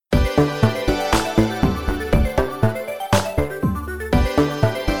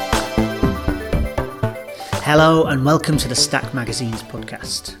Hello and welcome to the Stack Magazine's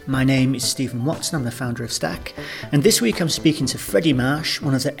podcast. My name is Stephen Watson, I'm the founder of Stack, and this week I'm speaking to Freddie Marsh,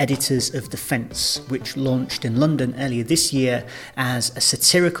 one of the editors of The Fence, which launched in London earlier this year as a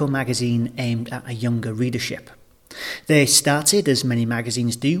satirical magazine aimed at a younger readership. They started, as many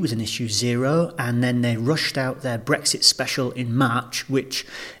magazines do, with an issue 0, and then they rushed out their Brexit special in March, which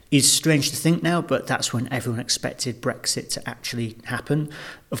is strange to think now, but that's when everyone expected Brexit to actually happen.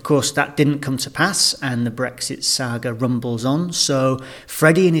 Of course, that didn't come to pass, and the Brexit saga rumbles on, so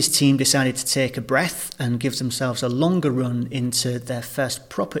Freddie and his team decided to take a breath and give themselves a longer run into their first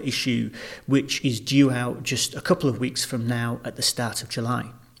proper issue, which is due out just a couple of weeks from now at the start of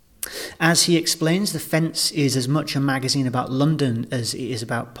July. As he explains, The Fence is as much a magazine about London as it is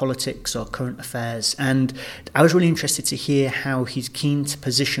about politics or current affairs, and I was really interested to hear how he's keen to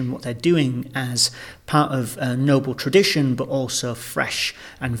position what they're doing as part of a noble tradition, but also fresh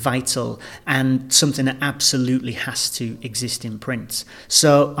and vital, and something that absolutely has to exist in print.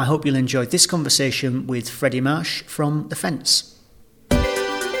 So I hope you'll enjoy this conversation with Freddie Marsh from The Fence.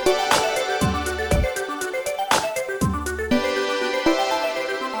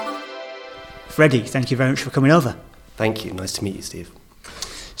 Freddie, thank you very much for coming over. Thank you. Nice to meet you, Steve.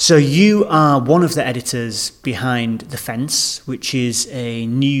 So you are one of the editors behind The Fence, which is a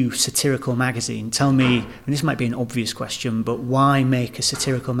new satirical magazine. Tell me, and this might be an obvious question, but why make a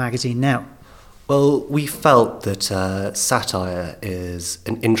satirical magazine now? Well, we felt that satire is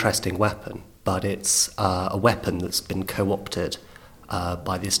an interesting weapon, but it's a weapon that's been co-opted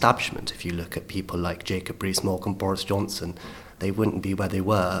by the establishment. If you look at people like Jacob Rees-Mogg and Boris Johnson, they wouldn't be where they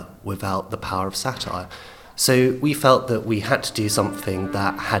were without the power of satire. So we felt that we had to do something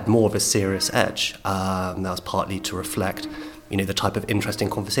that had more of a serious edge. That was partly to reflect, the type of interesting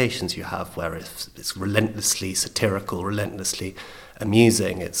conversations you have, where it's relentlessly satirical, relentlessly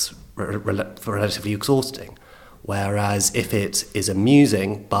amusing, it's relatively exhausting. Whereas if it is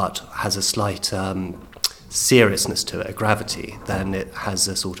amusing but has a slight seriousness to it, a gravity, then it has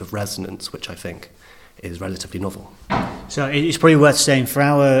a sort of resonance, which I think is relatively novel. So it's probably worth saying for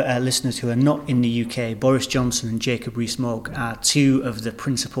our listeners who are not in the UK, Boris Johnson and Jacob Rees-Mogg are two of the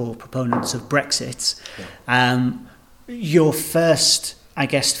principal proponents of Brexit. Yeah. Your first, I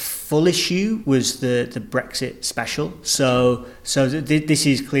guess, full issue was the Brexit special. So this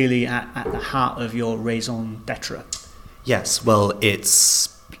is clearly at the heart of your raison d'etre. Yes, well,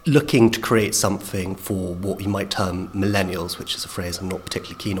 it's looking to create something for what we might term millennials, which is a phrase I'm not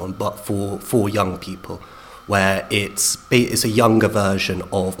particularly keen on, but for young people, where it's a younger version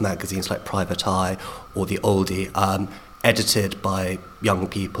of magazines like Private Eye or The Oldie, edited by young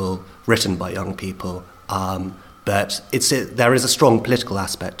people, written by young people, but there is a strong political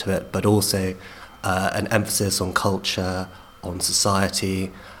aspect to it, but also an emphasis on culture, on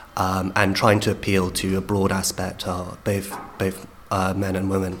society, and trying to appeal to a broad aspect of both men and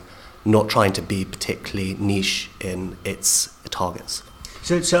women, not trying to be particularly niche in its targets.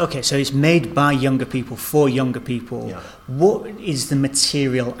 So it's made by younger people for younger people. Yeah. What is the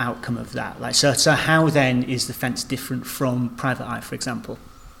material outcome of that? So how then is The Fence different from Private Eye, for example?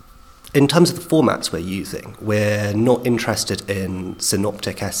 In terms of the formats we're using, we're not interested in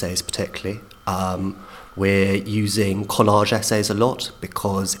synoptic essays particularly. We're using collage essays a lot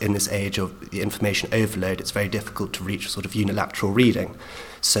because in this age of the information overload, it's very difficult to reach sort of unilateral reading.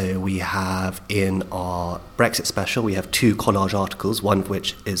 So we have in our Brexit special, we have 2 collage articles, one of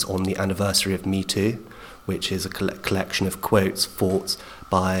which is on the anniversary of Me Too, which is a collection of quotes, thoughts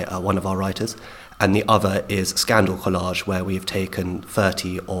by one of our writers. And the other is Scandal Collage, where we've taken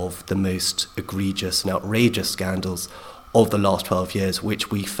 30 of the most egregious and outrageous scandals of the last 12 years,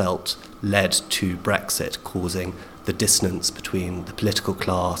 which we felt led to Brexit, causing the dissonance between the political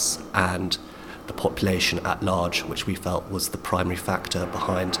class and the population at large, which we felt was the primary factor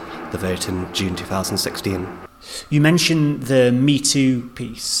behind the vote in June 2016. You mentioned the Me Too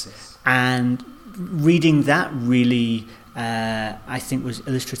piece, yes. And reading that really, I think, was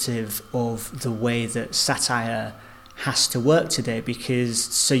illustrative of the way that satire has to work today, because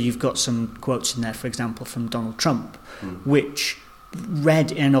so you've got some quotes in there, for example, from Donald Trump, which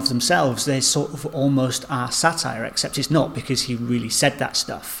read in and of themselves, they sort of almost are satire, except it's not, because he really said that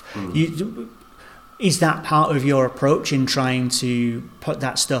stuff. Is that part of your approach in trying to put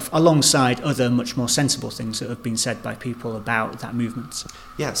that stuff alongside other much more sensible things that have been said by people about that movement?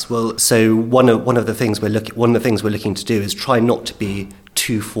 Yes, well, so one of the things we're looking to do is try not to be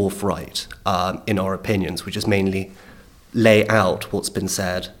too forthright in our opinions, which is mainly lay out what's been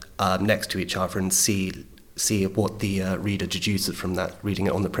said next to each other and see what the reader deduces from that, reading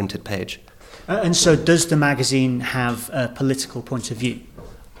it on the printed page. And so does the magazine have a political point of view?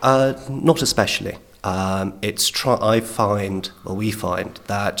 Not especially. We find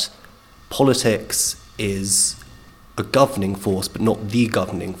that politics is a governing force, but not the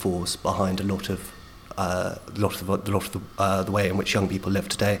governing force behind a lot of the way in which young people live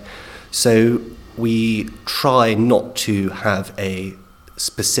today. So we try not to have a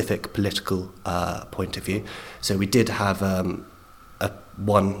specific political point of view. So we did have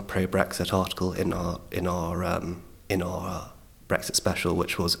one pro-Brexit article in our Brexit special,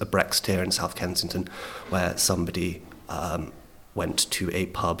 which was a Brexiteer in South Kensington, where somebody went to a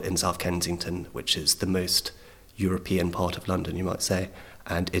pub in South Kensington, which is the most European part of London, you might say,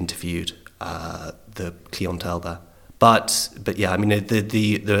 and interviewed the clientele there. But yeah, I mean,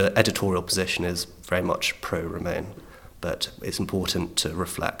 the editorial position is very much pro-Remain, but it's important to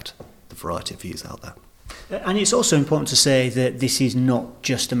reflect the variety of views out there. And it's also important to say that this is not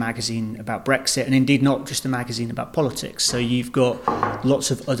just a magazine about Brexit, and indeed not just a magazine about politics. So you've got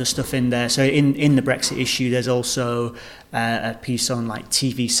lots of other stuff in there. So in the Brexit issue, there's also a piece on like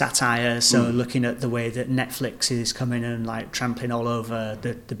TV satire. So looking at the way that Netflix is coming and like trampling all over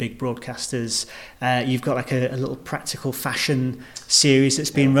the big broadcasters. You've got like a little practical fashion series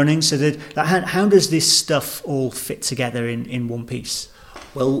that's been running. So how does this stuff all fit together in one piece?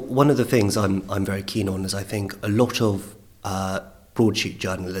 Well, one of the things I'm very keen on is I think a lot of broadsheet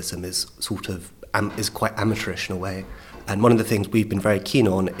journalism is is quite amateurish in a way. And one of the things we've been very keen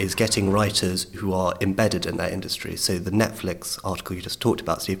on is getting writers who are embedded in that industry. So the Netflix article you just talked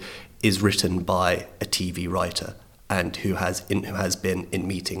about, Steve, is written by a TV writer and who has been in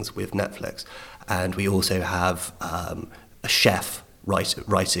meetings with Netflix. And we also have a chef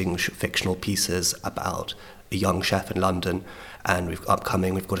writing fictional pieces about a young chef in London. And we've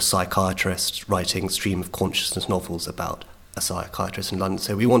got a psychiatrist writing stream of consciousness novels about a psychiatrist in London.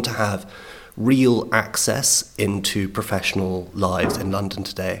 So we want to have real access into professional lives in London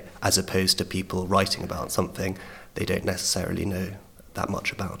today, as opposed to people writing about something they don't necessarily know that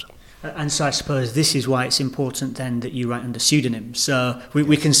much about. And so I suppose this is why it's important then that you write under pseudonym. So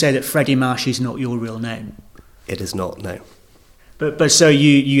we can say that Freddie Marsh is not your real name. It is not, no. But so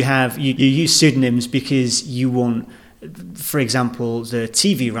you use pseudonyms because you want, for example, the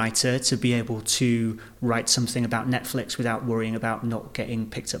TV writer to be able to write something about Netflix without worrying about not getting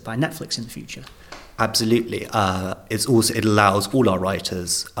picked up by Netflix in the future. Absolutely. It allows all our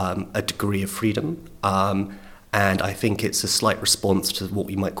writers a degree of freedom, and I think it's a slight response to what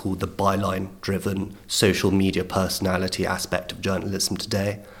we might call the byline-driven social media personality aspect of journalism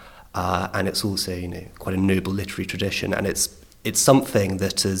today, and it's also quite a noble literary tradition, and it's something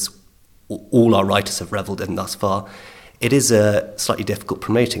that all our writers have revelled in thus far. It is slightly difficult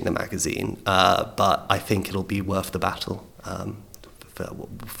promoting the magazine, but I think it'll be worth the battle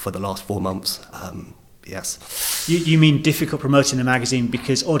for the last 4 months. Yes. You mean difficult promoting the magazine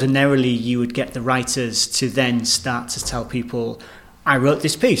because ordinarily you would get the writers to then start to tell people, I wrote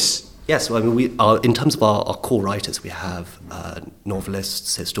this piece. Yes, well, I mean, in terms of our core writers, we have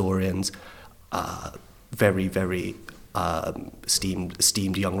novelists, historians, very, very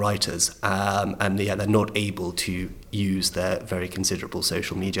esteemed young writers, and they're not able to use their very considerable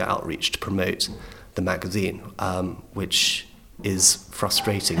social media outreach to promote the magazine, which is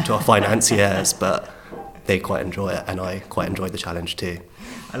frustrating to our financiers, but they quite enjoy it, and I quite enjoy the challenge too.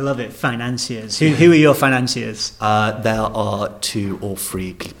 I love it, financiers. Who are your financiers? There are 2 or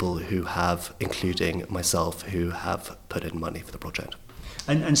 3 people who have, including myself, who have put in money for the project.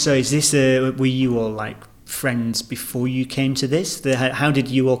 And so is this, were you all like friends before you came to this? How did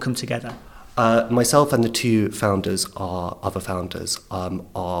you all come together? Myself and the 2 founders are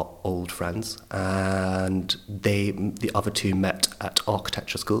old friends, and the other 2 met at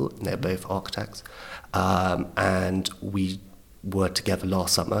architecture school, and they're both architects, and we were together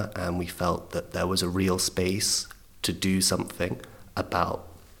last summer, and we felt that there was a real space to do something about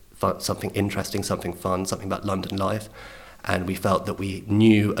something interesting, something fun, something about London life, and we felt that we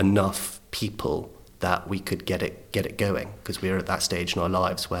knew enough people that we could get it going, because we were at that stage in our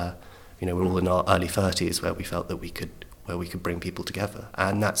lives where we're all in our early 30s, where we felt that we could bring people together,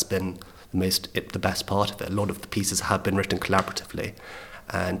 and that's been the best part of it. A lot of the pieces have been written collaboratively,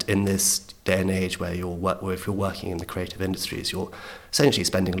 and in this day and age where if you're working in the creative industries, you're essentially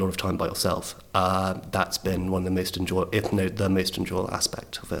spending a lot of time by yourself. That's been one of the most enjoyable, if not the most enjoyable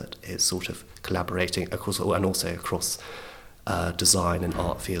aspect of it, is sort of collaborating across design and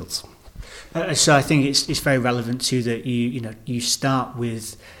art fields. So I think it's very relevant too that you start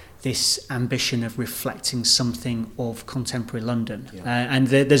with this ambition of reflecting something of contemporary London, and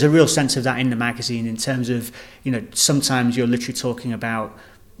there's a real sense of that in the magazine in terms of sometimes you're literally talking about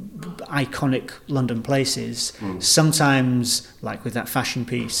iconic London places, sometimes, like with that fashion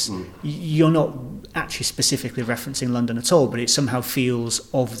piece, you're not actually specifically referencing London at all, but it somehow feels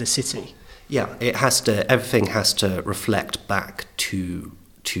of the city. Yeah, everything has to reflect back to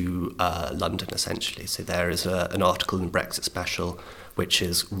London, essentially. So there is an article in Brexit Special which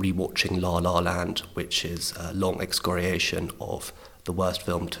is rewatching La La Land, which is a long excoriation of the worst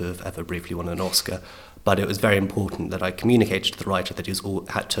film to have ever briefly won an Oscar. But it was very important that I communicated to the writer that he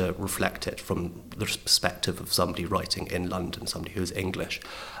had to reflect it from the perspective of somebody writing in London, somebody who is English,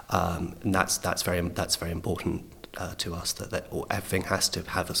 and that's very important to us, that everything has to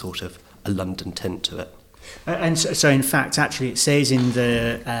have a sort of a London tint to it. And so, in fact, actually, it says in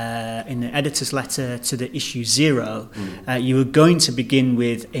the editor's letter to the issue 0, you were going to begin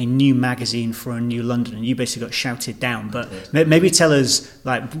with a new magazine for a new London, and you basically got shouted down. But maybe tell us,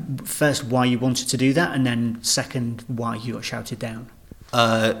 like, first why you wanted to do that, and then second why you got shouted down.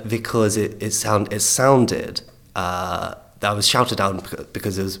 Because it sounded. I was shouted down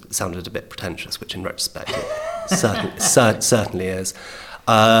because it sounded a bit pretentious, which in retrospect it certainly is.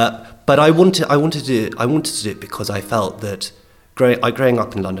 But I wanted to do it because I felt that growing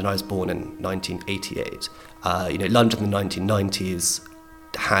up in London, I was born in 1988. London in the 1990s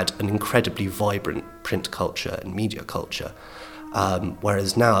had an incredibly vibrant print culture and media culture,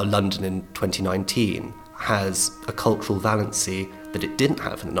 whereas now London in 2019 has a cultural valency that it didn't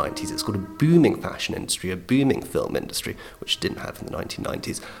have in the 90s. It's got a booming fashion industry, a booming film industry, which it didn't have in the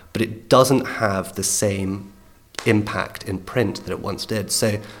 1990s, but it doesn't have the same impact in print that it once did.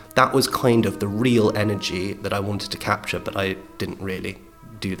 So that was kind of the real energy that I wanted to capture, but I didn't really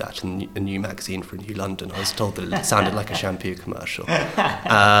do that in a new magazine for a new London. I was told that it sounded like a shampoo commercial,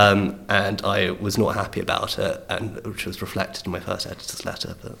 and I was not happy about it, and which was reflected in my first editor's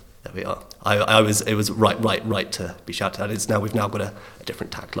letter. But there we are. It was right to be shouted at. We've now got a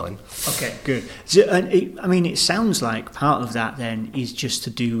different tagline. Okay, good. So, it sounds like part of that then is just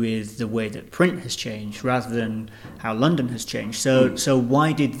to do with the way that print has changed rather than how London has changed. So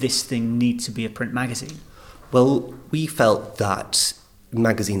why did this thing need to be a print magazine? Well, we felt that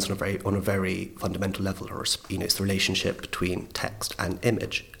magazines on a very fundamental level it's the relationship between text and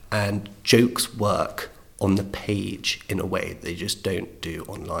image, and jokes work on the page in a way they just don't do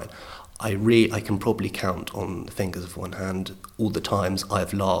online. I can probably count on the fingers of one hand all the times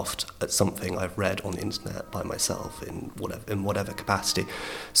I've laughed at something I've read on the internet by myself in whatever capacity.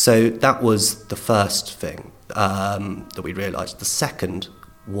 So that was the first thing that we realised. The second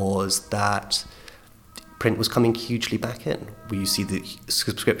was that print was coming hugely back in. We see the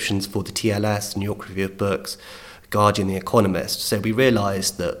subscriptions for the TLS, New York Review of Books, Guardian, The Economist. So we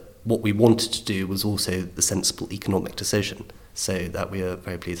realised that what we wanted to do was also the sensible economic decision. So that we are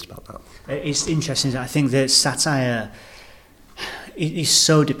very pleased about that. It's interesting. I think that satire is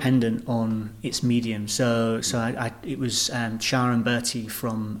so dependent on its medium. It was Char and Bertie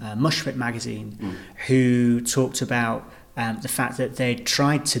from Mushpit magazine who talked about the fact that they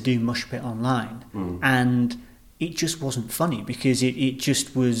tried to do Mushpit online and it just wasn't funny because it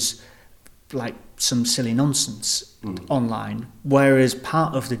just was like some silly nonsense online, whereas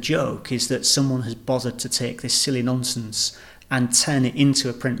part of the joke is that someone has bothered to take this silly nonsense and turn it into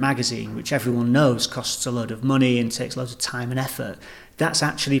a print magazine, which everyone knows costs a load of money and takes loads of time and effort. That's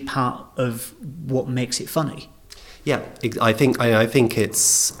actually part of what makes it funny. Yeah, I think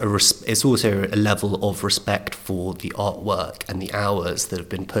it's also a level of respect for the artwork and the hours that have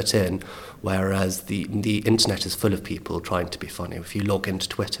been put in, whereas the internet is full of people trying to be funny. If you log into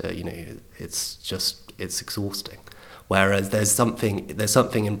Twitter, it's exhausting. Whereas there's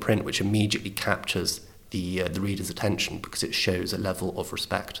something in print which immediately captures the reader's attention because it shows a level of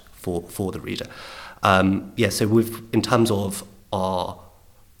respect for the reader. So in terms of our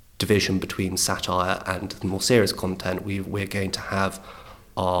division between satire and the more serious content, we're going to have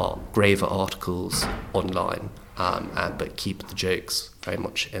our graver articles online, but keep the jokes very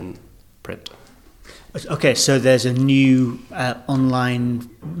much in print. Okay, so there's a new online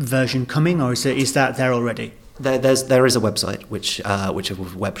version coming, or is that there already? There is a website which is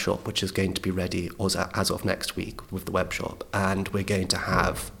a web shop which is going to be ready as of next week with the web shop, and we're going to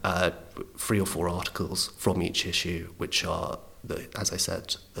have 3 or 4 articles from each issue, which are as I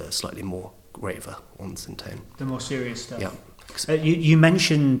said, the slightly more graver ones in tone. The more serious stuff. Yeah. You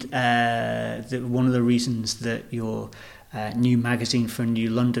mentioned that one of the reasons that your new magazine for New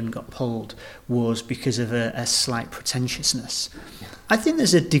London got pulled was because of a slight pretentiousness. Yeah. I think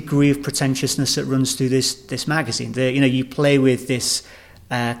there's a degree of pretentiousness that runs through this magazine. You play with this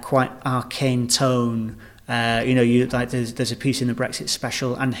quite arcane tone There's a piece in the Brexit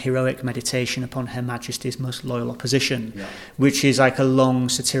special, and heroic meditation upon Her Majesty's most loyal opposition, which is like a long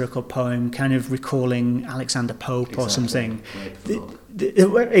satirical poem, kind of recalling Alexander Pope or something.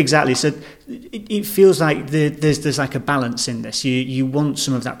 Exactly. So it feels like there's like a balance in this. You want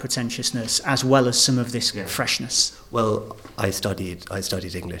some of that pretentiousness as well as some of this freshness. Well, I studied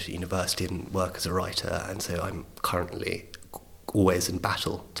English at university and work as a writer, and so I'm currently always in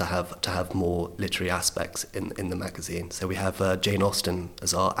battle to have more literary aspects in the magazine. So we have Jane Austen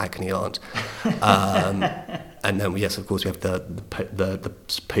as our agony aunt, and then yes, of course, we have the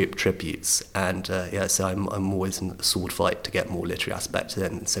Pope tributes, and so I'm always in a sword fight to get more literary aspects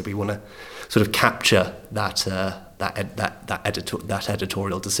in. So we want to sort of capture that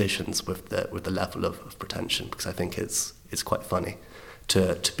editorial decisions with the level of pretension, because I think it's quite funny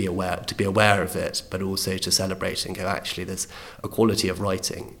to be aware of it, but also to celebrate and go, actually, there's a quality of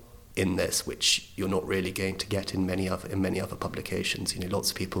writing in this which you're not really going to get in many other publications.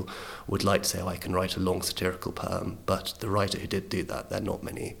 Lots of people would like to say, I can write a long satirical poem, but the writer who did do that, there are not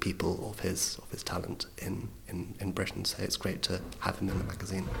many people of his talent in Britain. So it's great to have him in the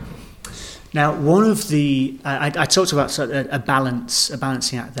magazine. Now, one of the I talked about sort of a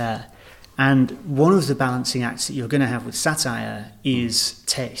balancing act there. And one of the balancing acts that you're going to have with satire is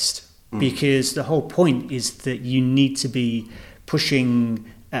taste, because the whole point is that you need to be pushing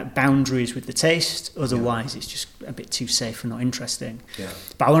boundaries with the taste, otherwise it's just a bit too safe and not interesting. Yeah.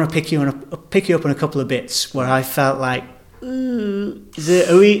 But I want to pick you up on a couple of bits where I felt like, ooh.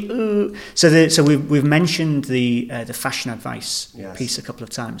 So we've mentioned the fashion advice piece a couple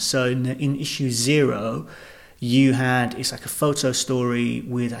of times. So in issue 0. It's like a photo story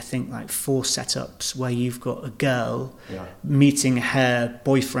with, I think, like 4 setups where you've got a girl meeting her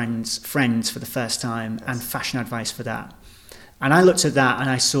boyfriend's friends for the first time and fashion advice for that. And I looked at that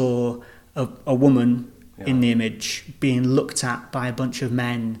and I saw a woman in the image being looked at by a bunch of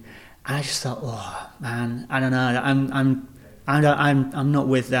men, and I just thought, oh man, I don't know, I'm not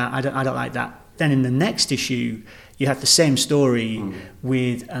with that. I don't like that. Then in the next issue, you have the same story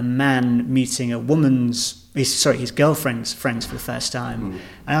with a man meeting his girlfriend's friends for the first time,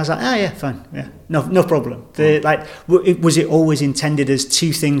 and I was like, oh yeah, fine, yeah, no problem. Was it always intended as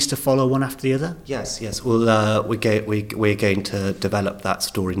 2 things to follow one after the other? Yes. Well, we're going to develop that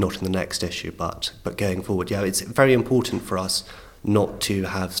story not in the next issue, but going forward. Yeah, it's very important for us not to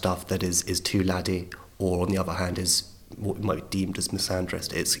have stuff that is too laddie, or on the other hand is what might be deemed as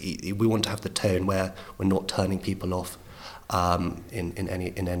misandrist. We want to have the tone where we're not turning people off in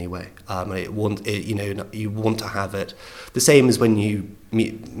any way. You want to have it the same as when you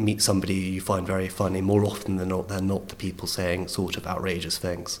meet somebody you find very funny. More often than not, they're not the people saying sort of outrageous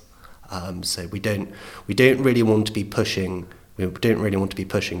things. So we don't really want to be pushing. We don't really want to be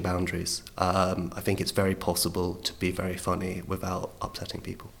pushing boundaries. I think it's very possible to be very funny without upsetting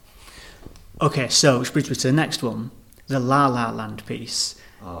people. Okay, so which brings me to the next one. The La La Land piece.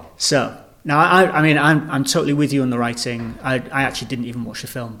 So now, I'm totally with you on the writing. I actually didn't even watch the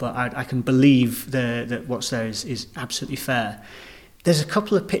film, but I can believe that what's there is absolutely fair. There's a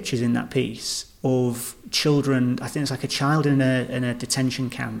couple of pictures in that piece of children. I think it's like a child in a detention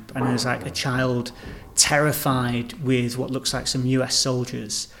camp, and there's like a child terrified with what looks like some US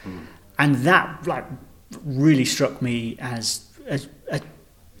soldiers, and that like really struck me as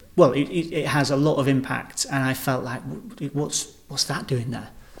it has a lot of impact, and I felt like, what's that doing there?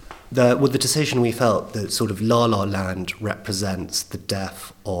 The decision we felt that sort of La La Land represents the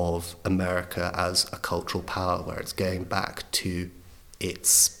death of America as a cultural power, where it's going back to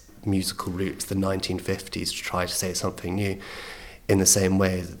its musical roots, the 1950s, to try to say something new, in the same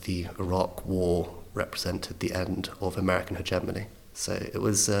way that the Iraq War represented the end of American hegemony. So it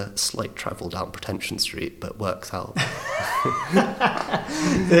was a slight travel down Pretension Street, but works out.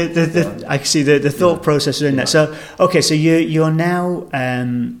 I see the thought process in there. So, okay, so you're now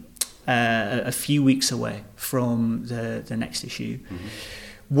a few weeks away from the next issue. Mm-hmm.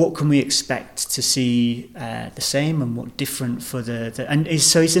 What can we expect to see the same and what different for is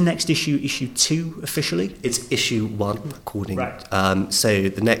the next issue 2 officially? It's issue 1 according. Right. So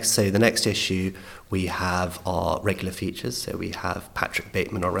the next issue we have our regular features. So we have Patrick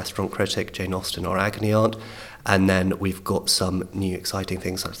Bateman, our restaurant critic, Jane Austen, our agony aunt, and then we've got some new exciting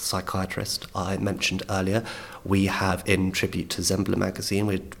things like the psychiatrist I mentioned earlier. We have, in tribute to Zembla magazine,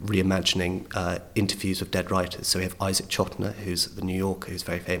 we're reimagining interviews with dead writers. So we have Isaac Chotiner, who's at the New Yorker, who's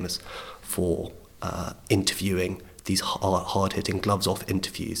very famous for interviewing these hard-hitting, gloves-off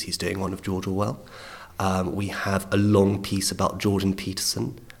interviews. He's doing one of George Orwell. We have a long piece about Jordan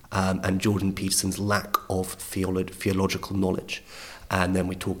Peterson and Jordan Peterson's lack of theological knowledge. And then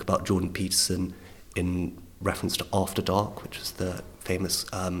we talk about Jordan Peterson in reference to After Dark, which is the famous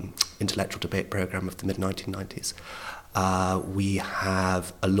intellectual debate programme of the mid-1990s. We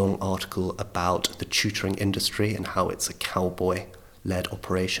have a long article about the tutoring industry and how it's a cowboy-led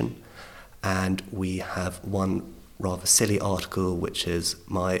operation. And we have one rather silly article, which is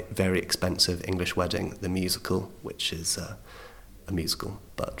My Very Expensive English Wedding, the musical, which is a musical,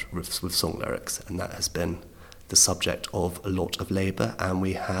 but with song lyrics. And that has been the subject of a lot of labour. And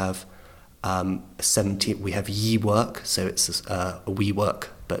we have we have Ye Work, so it's a We Work,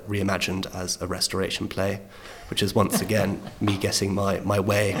 but reimagined as a restoration play, which is once again me getting my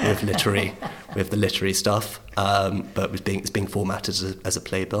way with the literary stuff, but it's being formatted as a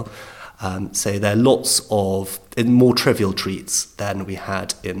playbill. So there are lots of more trivial treats than we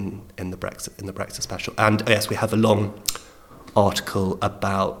had in the Brexit special. And yes, we have a long article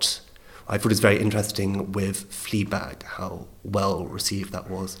about, I thought it was very interesting with Fleabag, how well received that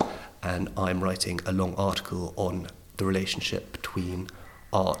was. And I'm writing a long article on the relationship between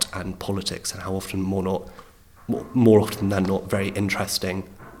art and politics, and how often more often than not very interesting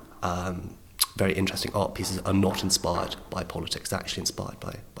art pieces are not inspired by politics, actually inspired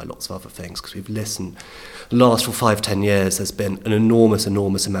by lots of other things. Because we've listened, the last 5-10 years, there's been an enormous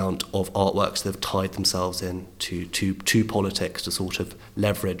amount of artworks that have tied themselves in to politics to sort of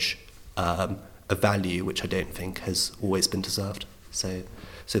leverage a value which I don't think has always been deserved. So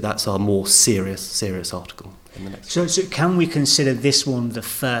that's our more serious article in the next. So can we consider this one the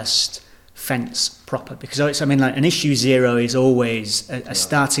first fence proper? Because an issue 0 is always a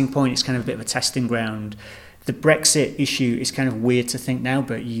starting point. It's kind of a bit of a testing ground. The Brexit issue is kind of weird to think now,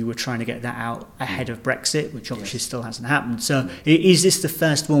 but you were trying to get that out ahead of Brexit, which obviously still hasn't happened. So is this the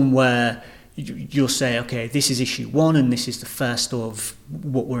first one where you'll say, okay, this is issue 1 and this is the first of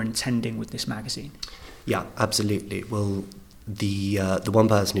what we're intending with this magazine? Yeah, absolutely. Well, the one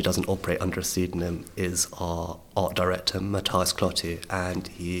person who doesn't operate under a pseudonym is our art director, Matthias Clotti, and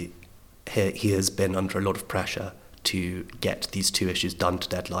he has been under a lot of pressure to get these 2 issues done to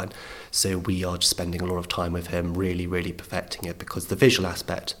deadline. So we are just spending a lot of time with him, really perfecting it, because the visual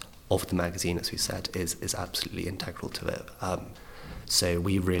aspect of the magazine, as we said, is absolutely integral to it. So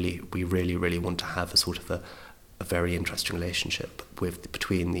we really want to have a sort of a very interesting relationship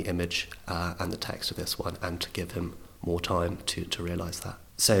between the image and the text of this one, and to give him more time to realise that.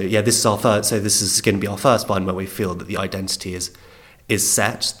 So yeah, this is going to be our first one where we feel that the identity is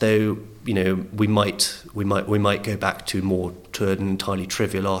set, though we might go back to an entirely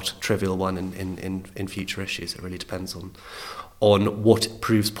trivial one in future issues. It really depends on what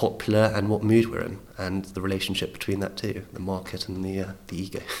proves popular and what mood we're in, and the relationship between that too, the market and the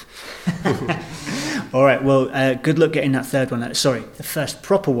ego. All right, well, good luck getting that third one out. Sorry, the first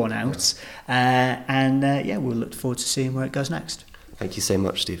proper one out. We'll look forward to seeing where it goes next. Thank you so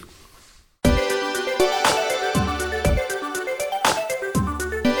much, Steve.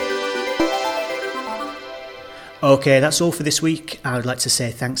 Okay, that's all for this week. I would like to say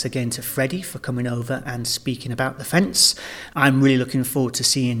thanks again to Freddie for coming over and speaking about The Fence. I'm really looking forward to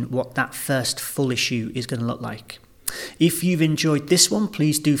seeing what that first full issue is going to look like. If you've enjoyed this one,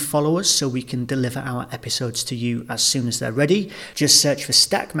 please do follow us so we can deliver our episodes to you as soon as they're ready. Just search for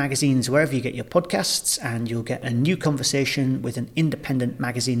Stack Magazines wherever you get your podcasts, and you'll get a new conversation with an independent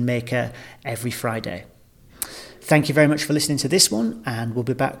magazine maker every Friday. Thank you very much for listening to this one, and we'll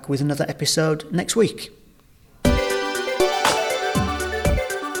be back with another episode next week.